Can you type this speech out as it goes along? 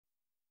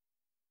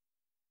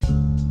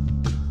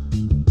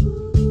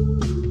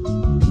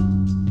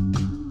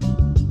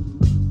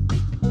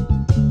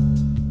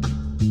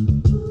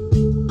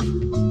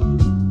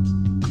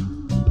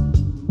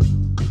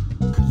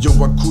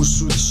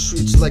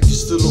like you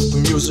still love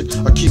the music.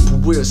 I keep it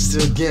weird,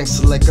 still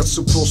gangster like I'm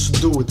supposed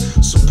to do it.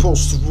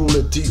 Supposed to rule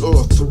at the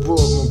earth, the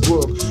world, my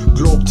work.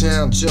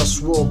 Globetown,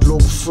 JustWar,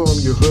 Globalfirm,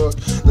 you heard?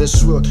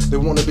 Let's work. They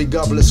wanna be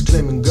godless,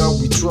 claiming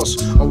God we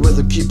trust. I'd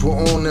rather keep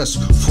it honest,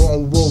 for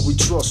on war we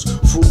trust.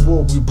 For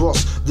war we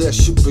bust, that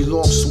shit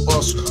belongs to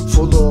us.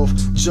 For love,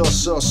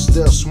 just us,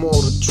 there's more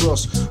to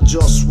trust.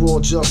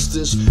 JustWar,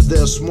 justice,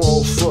 there's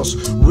more of us.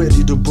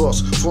 Ready to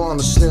bust, for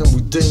understand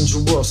we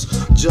dangerous.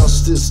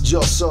 Justice,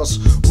 just us,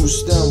 who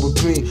stand with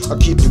me. I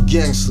keep it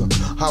gangster,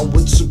 how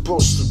it's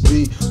supposed to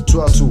be.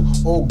 Try to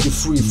all get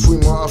free, free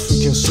my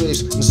African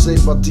slaves.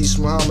 Enslaved by these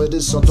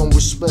Mohammedists, I don't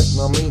respect,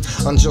 I mean,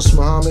 I'm just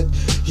Muhammad.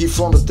 He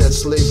founded that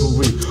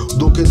slavery.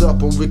 Look it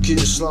up on Wiki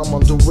Islam,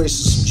 under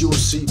racism, you'll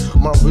see.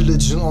 My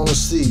religion,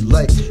 honesty,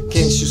 like,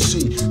 can't you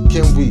see?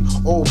 Can we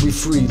all be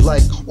free,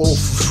 like, all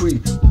for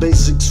free?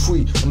 Basics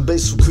free, and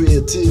basic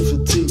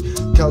creativity.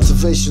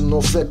 Cultivation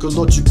of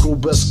ecological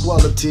best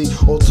quality.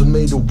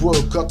 Automated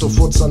work, cut off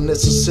what's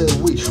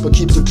unnecessary. But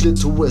keep the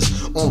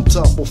clitoris on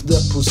top of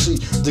that pussy.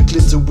 The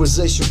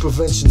clitorisation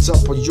prevention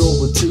top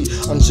priority.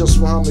 I'm just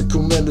Muhammad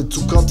commanded to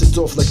cut it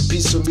off like a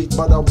piece of meat.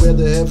 But I'd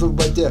rather have it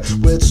right there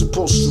where it's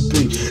supposed to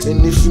be.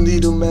 And if you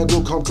need a man,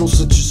 go come close,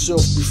 let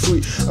yourself be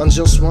free. I'm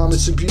just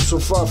Muhammad, and keep so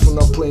far from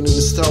not playing in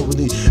this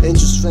tyranny. Ain't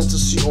just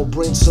fantasy or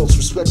brain cells,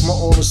 respect my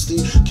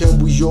honesty. Can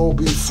we all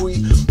be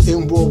free?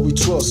 In war we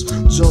trust.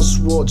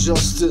 JustWar,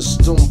 justice,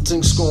 them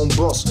things gon'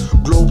 bust.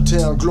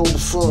 Globetown,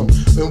 Globalfirm,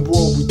 in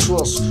war we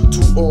trust.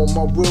 To all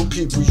my real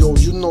people, yo,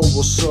 you know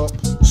what's up,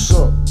 what's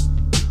up.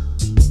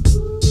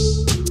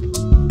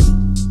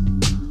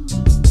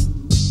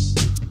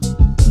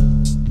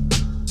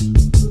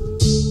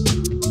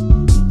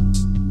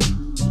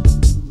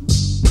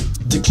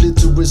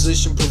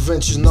 Declitterization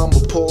prevention, I'm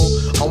appalled.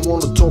 I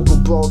wanna talk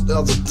about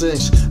other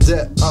things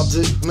that I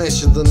didn't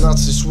mention. The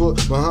Nazis were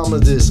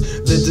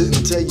Mohammedists. They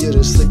didn't tell you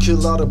this. They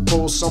kill out of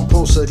posts. Some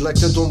posts act like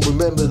they don't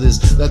remember this.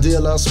 That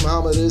deal as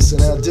Mohammedists,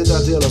 and I did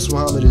that deal as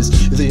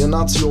Mohammedists. Either you're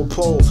Nazi or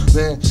Pole,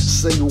 man,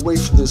 stay away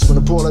from this. When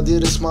the Pole I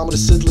did this, Mohammed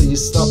Sidley, he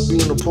stopped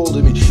being a Pole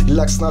to me. He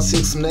likes Nazi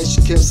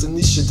examination camps and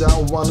niche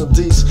down one of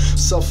these.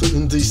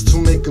 Suffering these to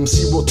make them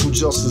see what true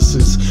justice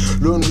is.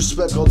 Learn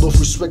respect, out of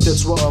respect,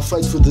 that's why I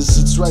fight for this.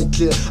 It's right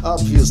clear,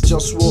 obvious,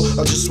 JustWar,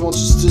 I just want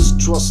justice,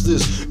 trust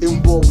this.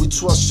 In war we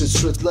trust shit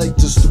straight like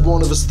this. The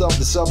one ever stop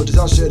the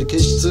sabotage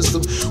education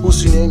system.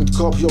 Who's your name?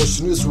 Copy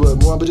Ocean Israel.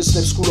 Mohammedist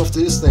name, school after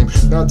his name.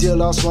 Now dear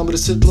last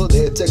Mohammedist Hitler,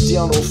 they attacked the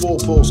honor of all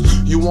posts.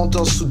 You want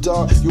us to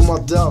die, you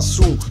might die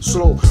soon.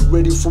 Slow,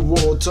 ready for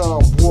war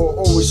time. War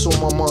always on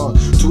my mind.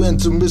 To end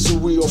the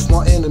misery of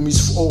my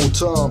enemies for all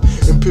time.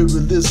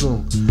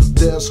 Imperialism,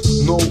 there's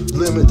no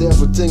limit,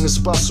 everything is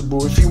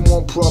possible. If you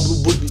want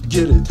problem, would we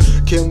get it?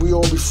 Can we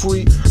all be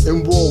free?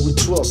 In war we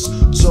trust.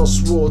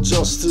 JustWar,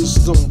 justice,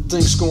 them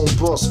things gon'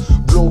 bust.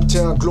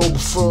 Globetown,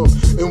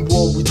 Globalfirm, in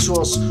war we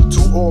trust.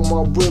 To all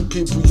my real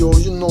people, yo,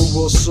 you know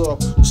what's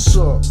up, what's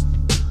up.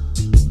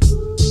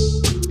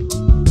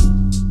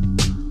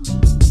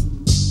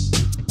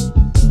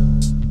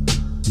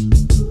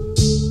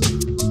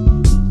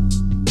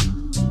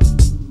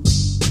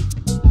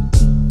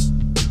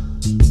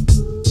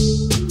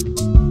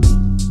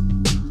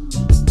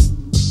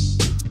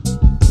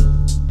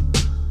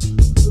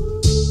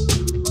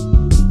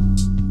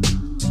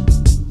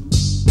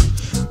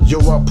 Yo,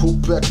 I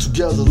put back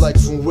together like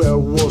from where I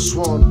was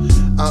one.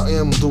 I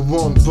am the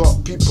one,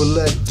 but people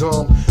act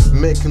dumb,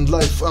 making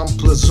life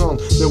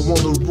unpleasant. They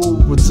wanna rule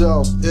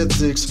without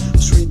ethics,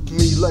 treat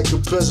me like a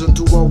peasant.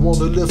 Do I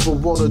wanna live or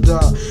wanna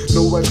die?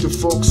 No right to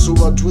fuck, so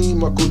I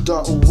dream I could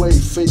die away,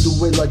 fade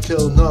away like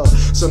hell nah.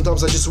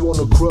 Sometimes I just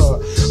wanna cry,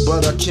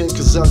 but I can't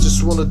cause I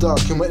just wanna die.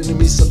 Can my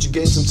enemies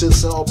subjugate them till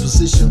it's in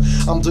opposition?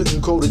 I'm the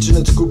encoded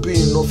genetical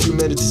being of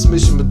humanity's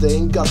mission, but they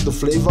ain't got the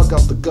flavor, I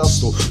got the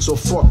gusto. So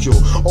fuck yo,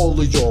 all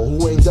of y'all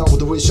who ain't down with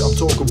the wish I'm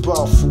talking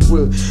about for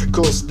real.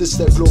 Cause this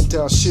that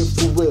Globetown shit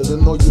for real.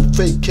 And all you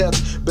fake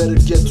cats better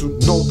get to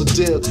know the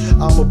deal.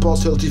 I'm about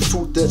healthy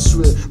food that's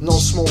real, no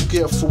smoke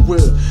air for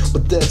real.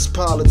 But that's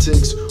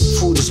politics,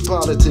 food is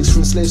politics.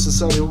 Freeing slaves in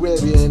Saudi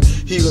Arabia and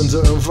healing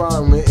the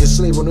environment,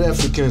 enslaving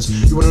Africans.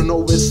 You wanna know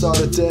where it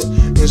started that?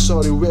 In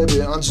Saudi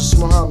Arabia, I'm just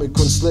Muhammad,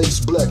 when slaves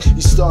black, he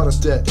started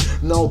that.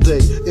 Now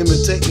they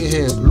imitating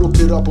him, look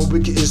it up on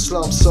Wiki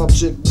Islam,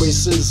 subject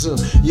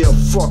racism. Yeah,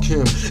 fuck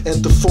him.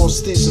 And the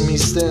force teasing me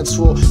stands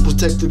for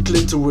protect the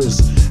clitoris.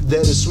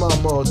 That is my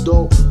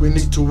motto. We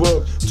need to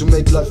work to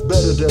make life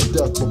better than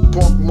that. But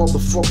punk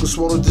motherfuckers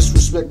wanna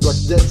disrespect like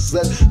that's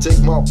that. Take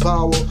my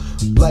power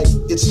like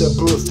it's their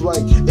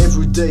birthright.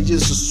 Every day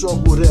is a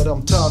struggle that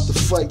I'm tired to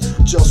fight.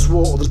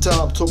 JustWar all the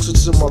time,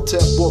 toxins in my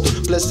tap water.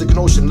 Plastic and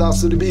ocean,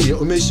 lies to the media,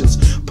 emissions.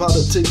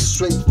 Politics,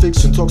 straight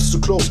fiction, toxins to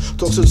clothes.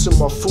 Toxins in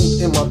my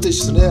food, in my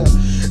dishes and air.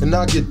 And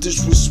I get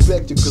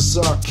disrespected cause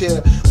I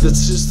care. That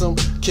system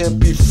can't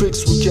be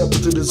fixed with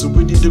capitalism.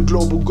 We need a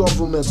global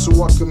government so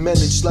I can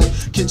manage like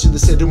kitchen religion. They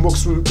say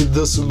democracy will be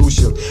the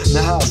solution.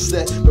 Now how's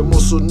that? But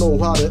also know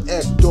how to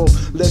act off.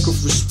 Lack of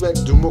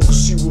respect,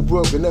 democracy will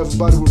work and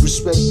everybody will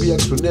respect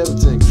BX for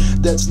everything.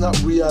 That's not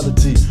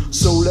reality,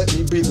 so let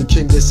me be the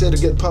king. They say to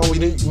get power you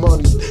need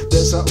money.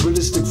 That's not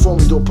realistic for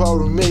me, though power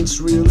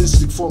remains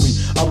realistic for me.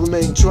 I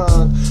remain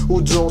trying.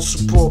 Who don't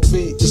support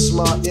me is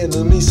my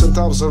enemy.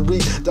 Sometimes I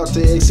read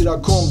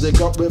drxc.com, they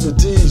got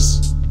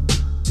remedies.